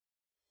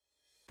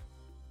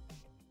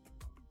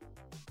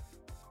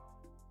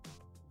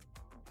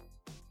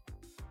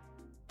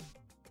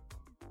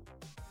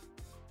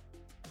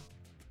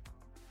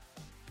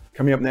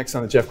Coming up next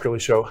on the Jeff Crilley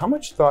Show, how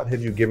much thought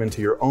have you given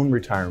to your own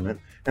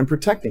retirement and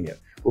protecting it?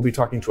 We'll be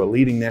talking to a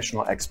leading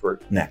national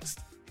expert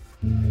next.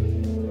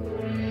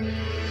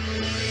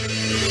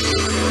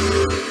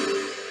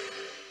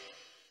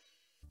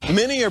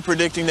 Many are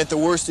predicting that the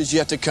worst is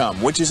yet to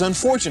come, which is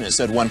unfortunate,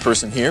 said one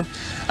person here.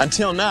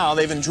 Until now,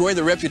 they've enjoyed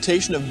the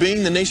reputation of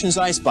being the nation's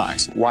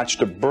icebox.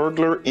 Watched a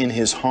burglar in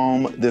his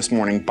home this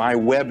morning by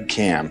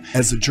webcam.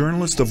 As a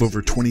journalist of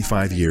over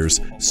 25 years,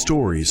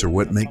 stories are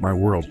what make my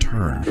world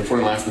turn.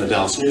 Reporting live from the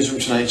Dallas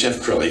newsroom tonight, Jeff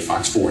Crilley,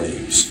 Fox 4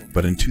 News.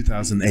 But in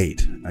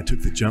 2008, I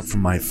took the jump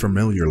from my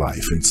familiar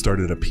life and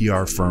started a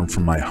PR firm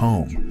from my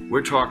home.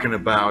 We're talking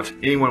about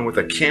anyone with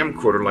a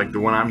camcorder like the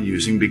one I'm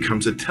using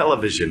becomes a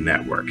television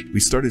network. We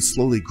started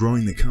slowly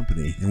growing the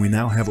company, and we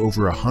now have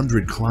over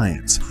 100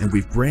 clients, and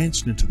we've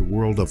branched into the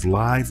world of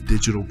live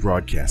digital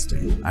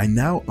broadcasting. I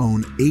now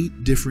own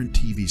 8 different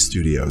TV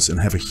studios and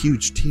have a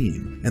huge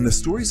team, and the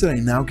stories that I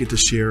now get to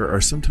share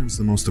are sometimes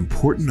the most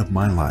important of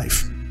my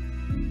life.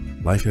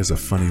 Life has a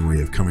funny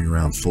way of coming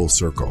around full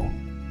circle.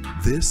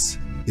 This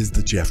is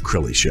the Jeff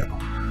Crilley Show.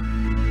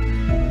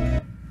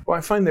 Well,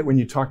 I find that when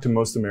you talk to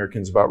most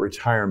Americans about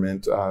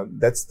retirement,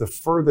 that's the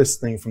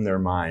furthest thing from their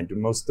mind.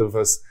 Most of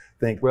us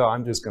think, well,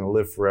 I'm just going to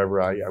live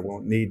forever. I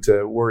won't need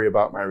to worry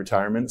about my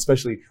retirement,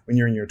 especially when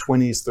you're in your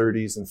 20s,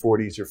 30s, and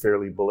 40s, you're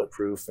fairly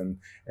bulletproof.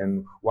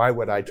 And why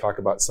would I talk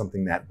about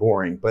something that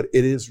boring? But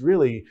it is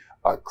really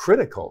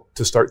critical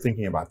to start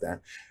thinking about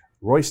that.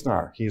 Roy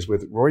Snarr, he's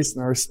with Roy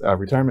Snarr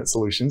Retirement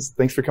Solutions.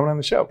 Thanks for coming on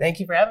the show. Thank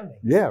you for having me.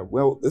 Yeah,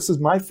 well, this is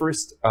my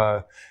first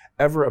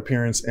ever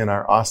appearance in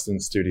our Austin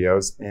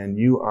studios, and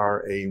you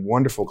are a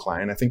wonderful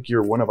client. I think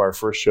you're one of our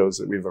first shows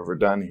that we've ever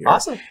done here.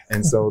 Awesome.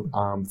 And so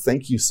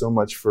thank you so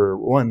much for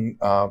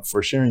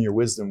for sharing your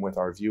wisdom with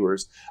our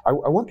viewers. I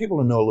want people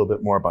to know a little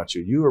bit more about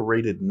you. You are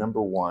rated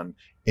 #1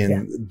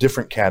 in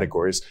different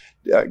categories.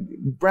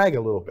 Brag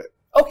a little bit.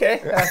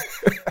 Okay.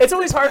 It's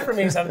always hard for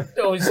me because I'm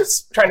always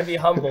just trying to be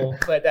humble.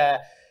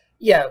 But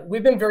yeah,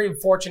 we've been very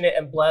fortunate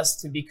and blessed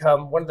to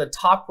become one of the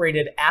top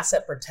rated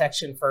asset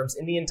protection firms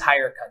in the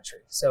entire country.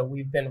 So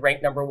we've been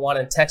ranked #1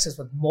 in Texas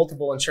with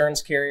multiple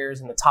insurance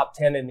carriers in the top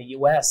 10 in the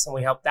US. And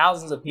we help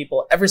thousands of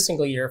people every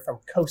single year from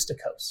coast to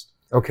coast.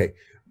 Okay.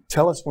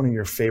 Tell us one of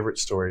your favorite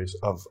stories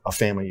of a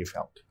family you've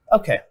helped.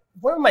 Okay.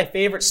 One of my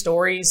favorite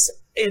stories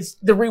is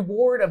the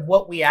reward of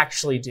what we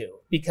actually do,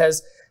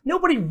 because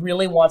nobody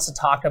really wants to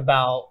talk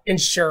about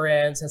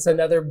insurance. It's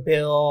another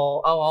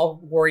bill. Oh, I'll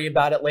worry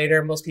about it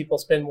later. Most people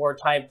spend more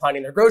time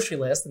planning their grocery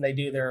list than they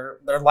do their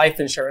life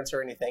insurance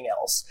or anything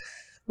else.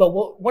 But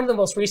one of the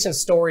most recent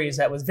stories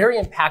that was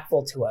very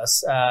impactful to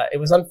us,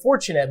 it was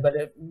unfortunate, but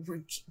it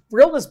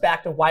reeled us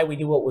back to why we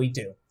do what we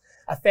do.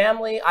 A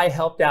family I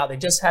helped out, they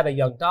just had a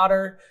young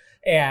daughter,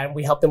 and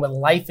we helped them with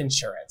life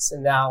insurance.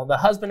 And now the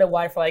husband and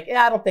wife were like,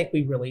 yeah, I don't think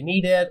we really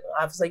need it.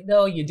 I was like,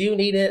 no, you do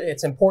need it.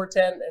 It's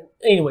important. And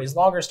anyways,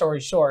 longer story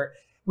short,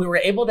 we were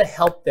able to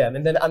help them.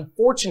 And then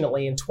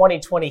unfortunately in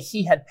 2020,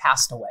 he had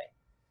passed away.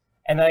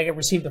 And I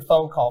received a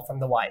phone call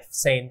from the wife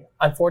saying,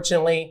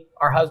 unfortunately,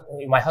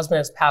 my husband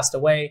has passed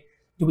away.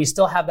 Do we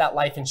still have that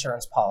life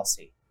insurance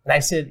policy? And I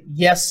said,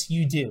 yes,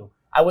 you do.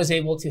 I was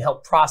able to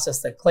help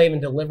process the claim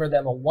and deliver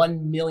them a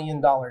 $1 million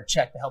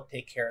check to help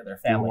take care of their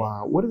family.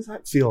 Wow. What does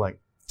that feel like?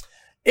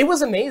 It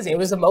was amazing. It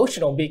was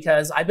emotional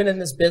because I've been in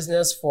this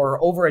business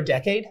for over a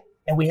decade,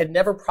 and we had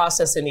never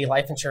processed any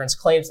life insurance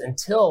claims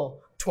until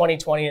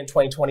 2020 and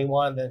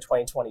 2021, then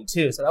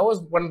 2022. So that was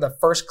one of the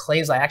first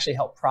claims I actually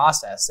helped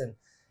process. And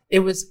it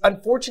was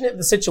unfortunate,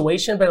 the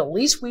situation, but at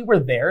least we were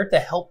there to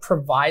help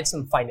provide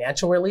some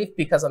financial relief,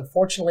 because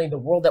unfortunately the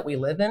world that we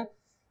live in,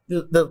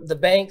 the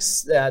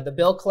banks, the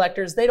bill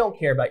collectors, they don't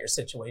care about your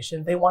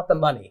situation. They want the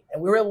money. And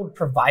we were able to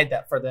provide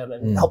that for them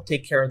and help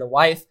take care of the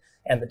wife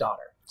and the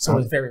daughter. So it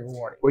was very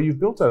rewarding. Well, you've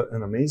built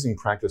an amazing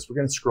practice. We're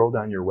going to scroll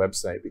down your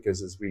website,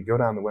 because as we go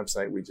down the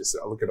website, we just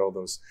look at all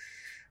those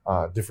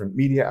different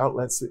media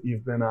outlets that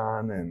you've been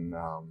on. And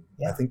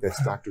I think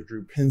that's Dr.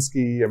 Drew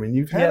Pinsky. I mean,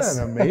 you've had an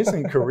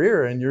amazing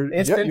career, and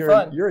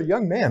you're a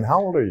young man. How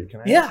old are you?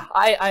 Can I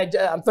ask?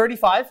 I'm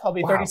 35. I'll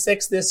be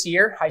 36 this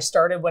year. I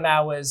started when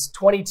I was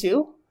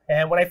 22.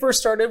 And when I first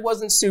started,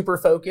 wasn't super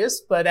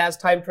focused, but as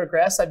time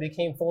progressed, I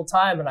became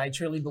full-time, and I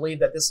truly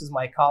believe that this is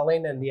my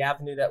calling and the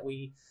avenue that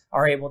we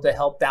are able to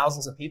help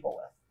thousands of people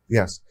with.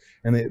 Yes.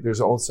 And there's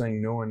an old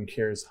saying, no one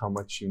cares how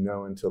much you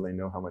know until they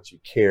know how much you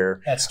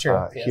care. That's true.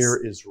 Yes.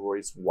 Here is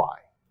Roy's why.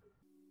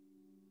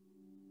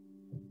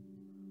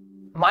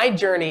 My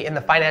journey in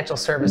the financial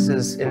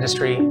services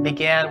industry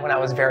began when I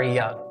was very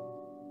young.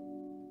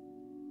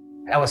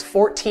 I was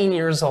 14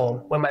 years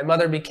old when my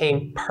mother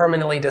became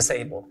permanently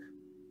disabled.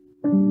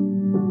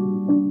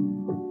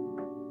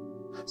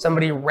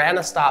 Somebody ran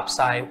a stop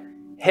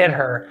sign, hit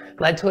her,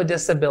 led to a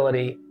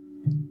disability.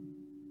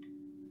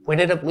 We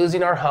ended up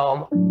losing our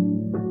home,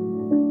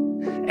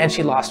 and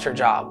she lost her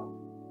job.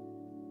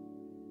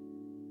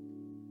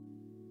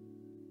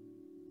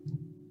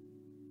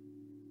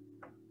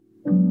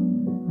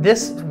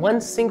 This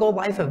one single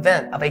life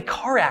event of a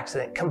car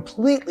accident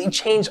completely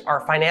changed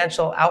our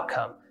financial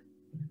outcome.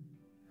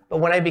 But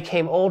when I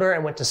became older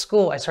and went to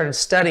school, I started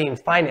studying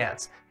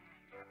finance.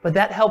 But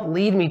that helped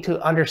lead me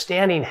to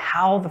understanding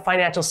how the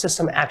financial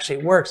system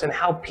actually works and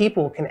how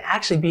people can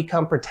actually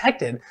become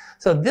protected.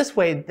 So this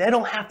way, they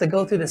don't have to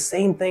go through the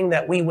same thing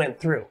that we went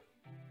through.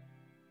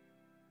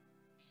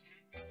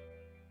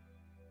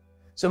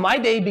 So my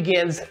day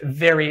begins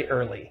very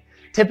early.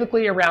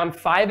 Typically around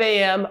 5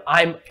 a.m.,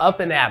 I'm up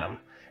and at 'em.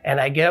 And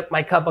I get up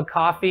my cup of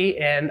coffee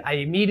and I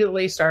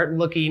immediately start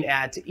looking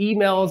at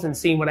emails and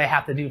seeing what I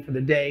have to do for the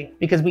day,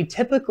 because we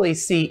typically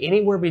see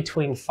anywhere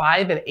between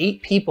 5 and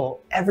 8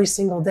 people every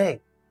single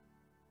day.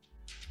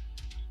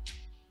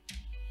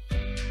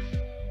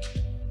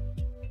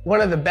 One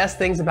of the best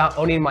things about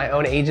owning my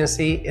own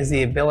agency is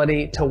the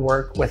ability to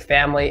work with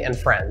family and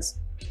friends.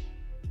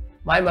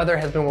 My mother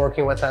has been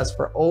working with us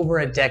for over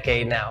a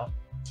decade now,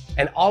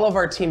 and all of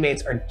our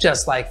teammates are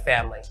just like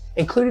family,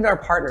 including our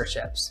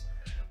partnerships.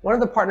 One of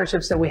the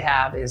partnerships that we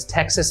have is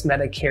Texas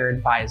Medicare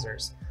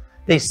Advisors.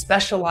 They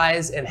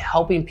specialize in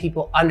helping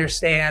people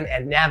understand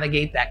and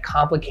navigate that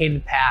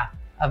complicated path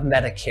of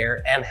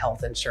Medicare and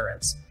health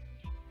insurance.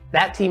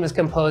 That team is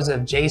composed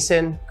of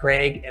Jason,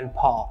 Greg, and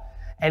Paul.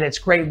 And it's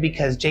great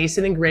because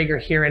Jason and Greg are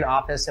here in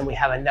office, and we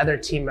have another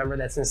team member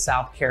that's in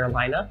South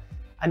Carolina.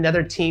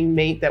 Another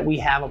teammate that we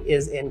have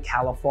is in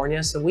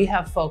California. So we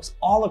have folks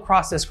all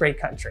across this great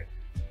country.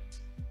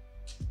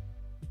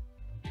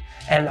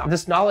 And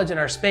this knowledge in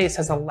our space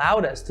has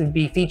allowed us to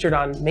be featured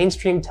on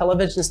mainstream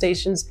television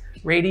stations,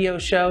 radio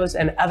shows,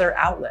 and other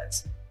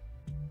outlets.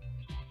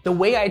 The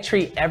way I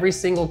treat every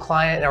single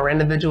client or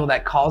individual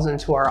that calls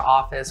into our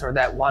office or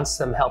that wants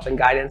some help and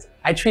guidance,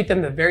 I treat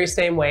them the very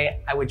same way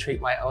I would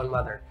treat my own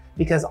mother.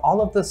 Because all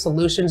of the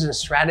solutions and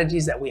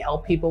strategies that we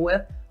help people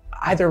with,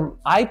 either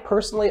I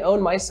personally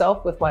own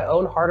myself with my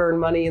own hard-earned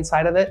money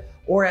inside of it,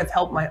 or I've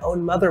helped my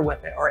own mother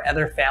with it or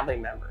other family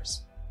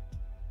members.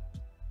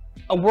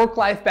 A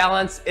work-life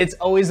balance, it's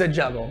always a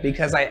juggle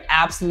because I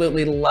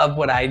absolutely love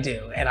what I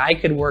do, and I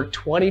could work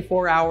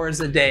 24 hours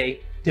a day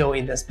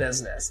doing this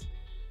business.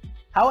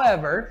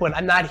 However, when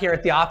I'm not here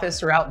at the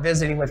office or out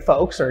visiting with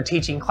folks or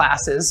teaching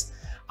classes,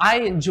 I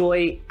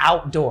enjoy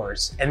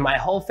outdoors, and my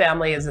whole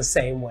family is the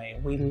same way.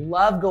 We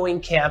love going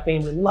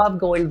camping, we love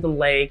going to the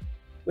lake.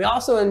 We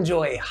also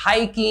enjoy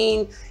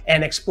hiking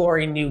and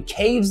exploring new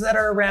caves that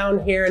are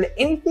around here and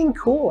anything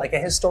cool like a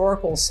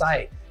historical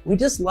site. We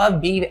just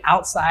love being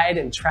outside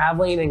and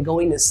traveling and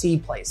going to see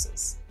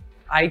places.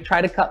 I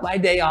try to cut my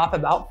day off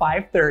about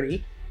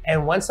 5:30,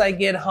 and once I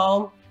get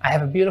home, I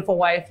have a beautiful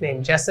wife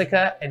named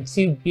Jessica and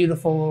 2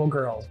 beautiful little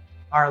girls.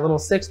 Our little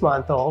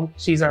 6-month-old,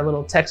 she's our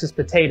little Texas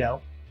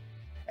potato,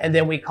 and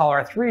then we call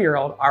our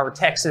 3-year-old our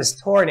Texas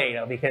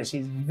tornado because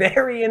she's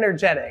very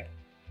energetic.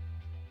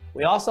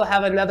 We also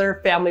have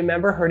another family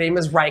member. Her name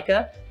is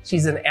Rika.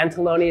 She's an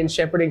Antelonian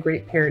Shepherd and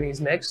Great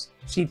Pyrenees mix.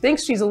 She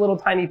thinks she's a little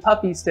tiny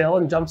puppy still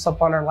and jumps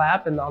up on our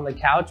lap and on the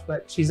couch,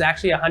 but she's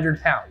actually 100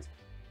 pounds.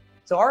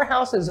 So our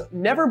house is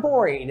never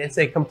boring. It's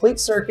a complete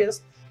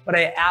circus, but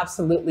I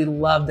absolutely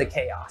love the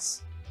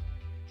chaos.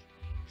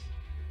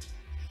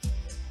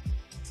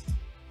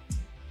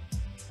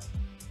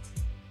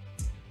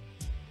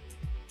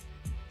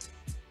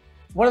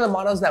 One of the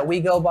mottos that we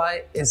go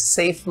by is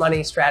safe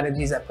money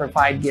strategies that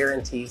provide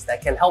guarantees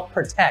that can help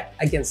protect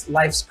against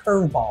life's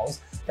curveballs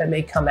that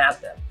may come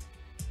at them.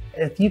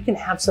 And if you can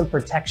have some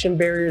protection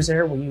barriers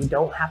there where you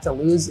don't have to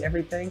lose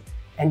everything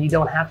and you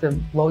don't have to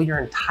blow your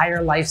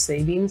entire life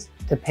savings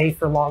to pay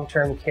for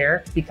long-term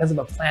care because of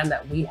a plan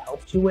that we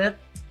helped you with,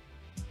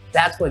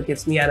 that's what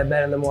gets me out of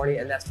bed in the morning,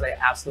 and that's what I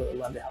absolutely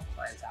love to help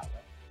clients out with.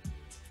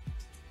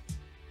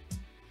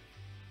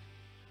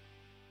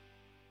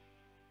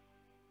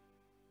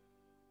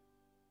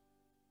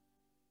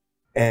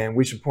 And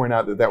we should point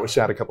out that that was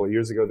shot a couple of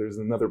years ago. There's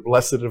another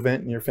blessed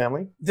event in your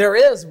family. There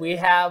is. We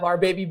have our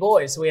baby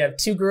boys. So we have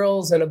 2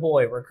 girls and a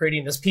boy. We're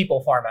creating this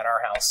people farm at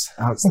our house.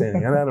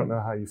 Outstanding. And I don't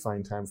know how you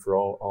find time for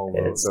all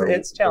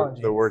it's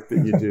challenging. The work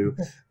that you do.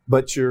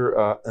 But you're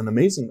an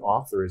amazing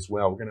author as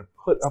well. We're going to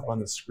put up on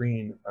the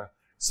screen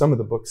some of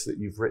the books that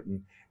you've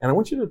written. And I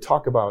want you to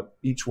talk about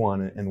each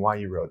one and why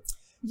you wrote it.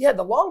 Yeah,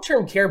 the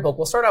long-term care book,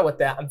 we'll start out with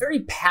that. I'm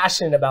very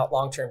passionate about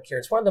long-term care.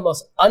 It's one of the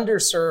most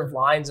underserved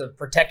lines of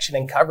protection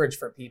and coverage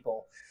for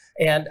people.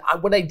 And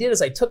what I did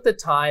is I took the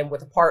time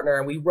with a partner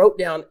and we wrote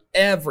down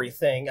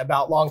everything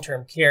about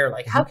long-term care.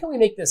 Like, how can we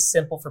make this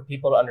simple for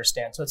people to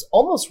understand? So it's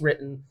almost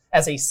written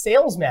as a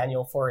sales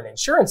manual for an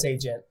insurance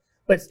agent,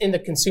 but it's in the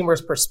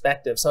consumer's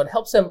perspective. So it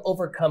helps them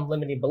overcome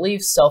limiting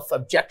beliefs,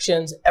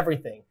 self-objections,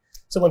 everything.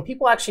 So when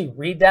people actually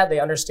read that,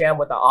 they understand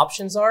what the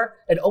options are.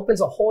 It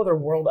opens a whole other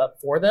world up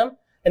for them.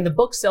 And the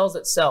book sells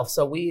itself.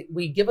 So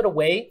we give it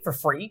away for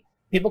free.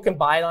 People can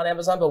buy it on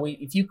Amazon, but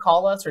if you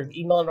call us or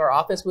email in our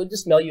office, we'll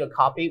just mail you a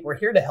copy. We're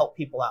here to help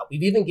people out.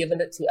 We've even given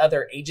it to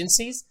other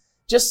agencies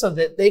just so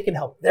that they can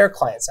help their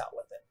clients out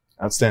with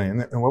it.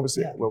 Outstanding. And what was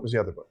the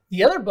other book?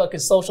 The other book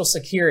is Social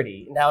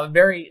Security. Now,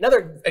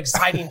 another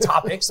exciting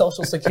topic,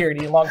 Social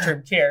Security and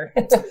long-term care.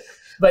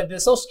 But the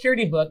Social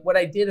Security book, what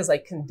I did is I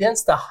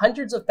condensed the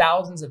hundreds of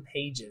thousands of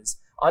pages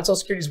on Social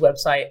Security's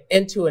website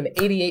into an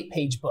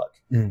 88-page book.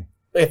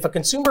 if a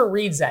consumer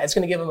reads that, it's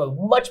going to give them a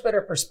much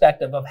better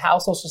perspective of how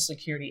Social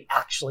Security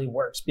actually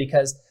works.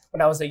 Because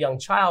when I was a young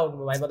child,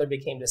 when my mother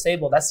became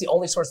disabled, that's the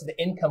only source of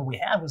the income we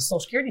had was a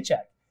Social Security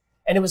check.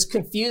 And it was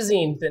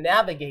confusing to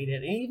navigate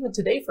it, even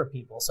today for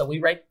people. So we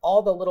write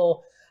all the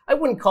little, I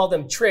wouldn't call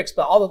them tricks,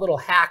 but all the little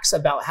hacks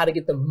about how to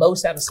get the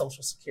most out of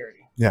Social Security.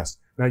 Yes.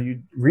 Now,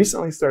 you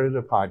recently started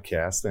a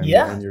podcast, and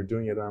you're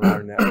doing it on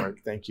our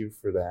network. Thank you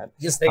for that.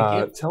 Yes, thank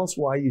you. Tell us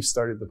why you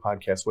started the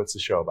podcast. What's the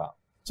show about?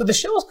 So the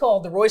show is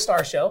called The Roy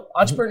Snarr Show,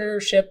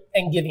 Entrepreneurship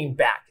and Giving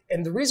Back.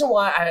 And the reason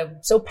why I'm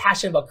so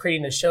passionate about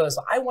creating this show is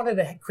I wanted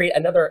to create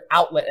another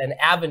outlet, an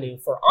avenue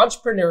for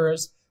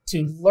entrepreneurs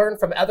to learn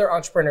from other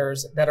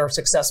entrepreneurs that are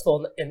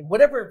successful in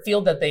whatever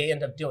field that they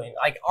end up doing.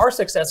 Like our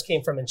success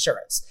came from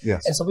insurance.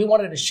 Yes. And so we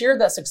wanted to share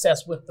that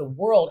success with the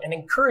world and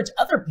encourage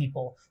other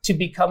people to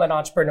become an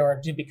entrepreneur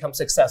and to become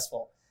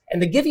successful.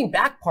 And the giving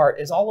back part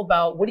is all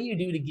about what do you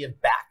do to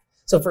give back?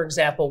 So for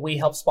example, we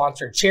help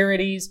sponsor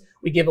charities.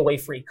 We give away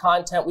free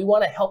content. We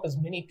want to help as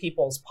many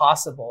people as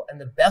possible. And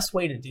the best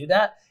way to do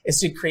that is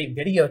to create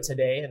video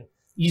today. And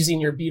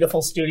using your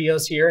beautiful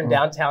studios here in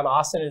downtown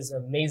Austin is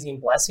an amazing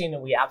blessing,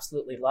 and we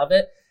absolutely love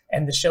it.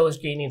 And the show is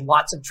gaining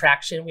lots of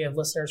traction. We have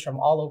listeners from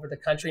all over the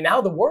country,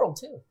 now the world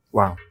too.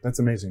 Wow, that's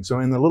amazing. So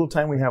in the little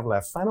time we have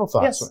left, final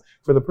thoughts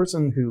for the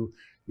person who,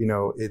 you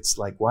know, it's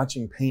like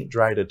watching paint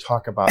dry to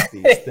talk about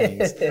these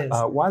things.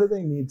 Why do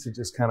they need to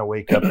just kind of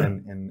wake up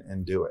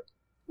and do it?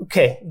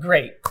 Okay,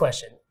 great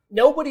question.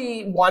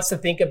 Nobody wants to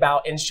think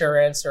about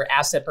insurance or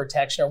asset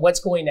protection or what's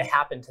going to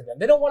happen to them.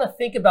 They don't want to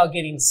think about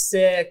getting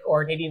sick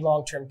or needing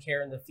long-term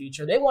care in the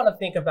future. They want to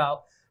think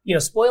about, you know,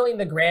 spoiling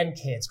the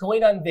grandkids,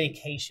 going on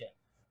vacation.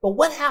 But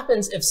what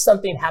happens if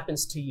something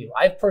happens to you?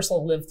 I've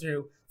personally lived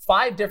through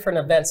 5 different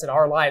events in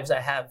our lives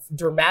that have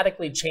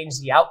dramatically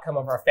changed the outcome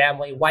of our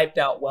family, wiped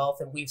out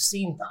wealth, and we've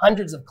seen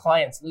hundreds of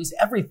clients lose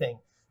everything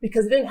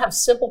because they didn't have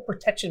simple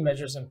protection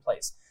measures in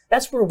place.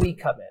 That's where we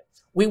come in.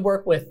 We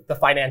work with the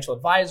financial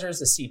advisors,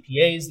 the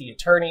CPAs, the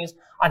attorneys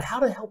on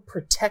how to help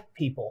protect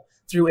people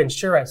through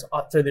insurance,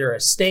 through their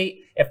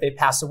estate. If they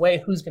pass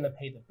away, who's going to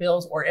pay the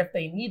bills? Or if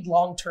they need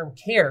long-term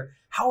care,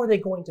 how are they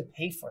going to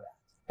pay for that?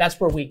 That's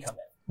where we come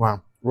in.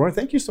 Wow. Roy,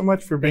 thank you so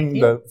much for being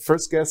the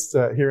first guest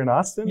here in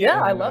Austin. Yeah,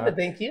 and I love it.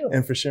 Thank you.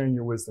 And for sharing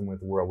your wisdom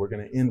with the world. We're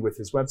going to end with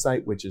his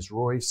website, which is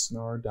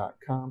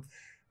roysnarr.com.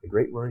 The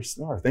great Roy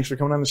Snarr. Thanks for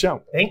coming on the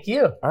show. Thank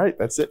you. All right,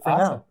 that's it for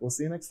now. We'll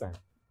see you next time.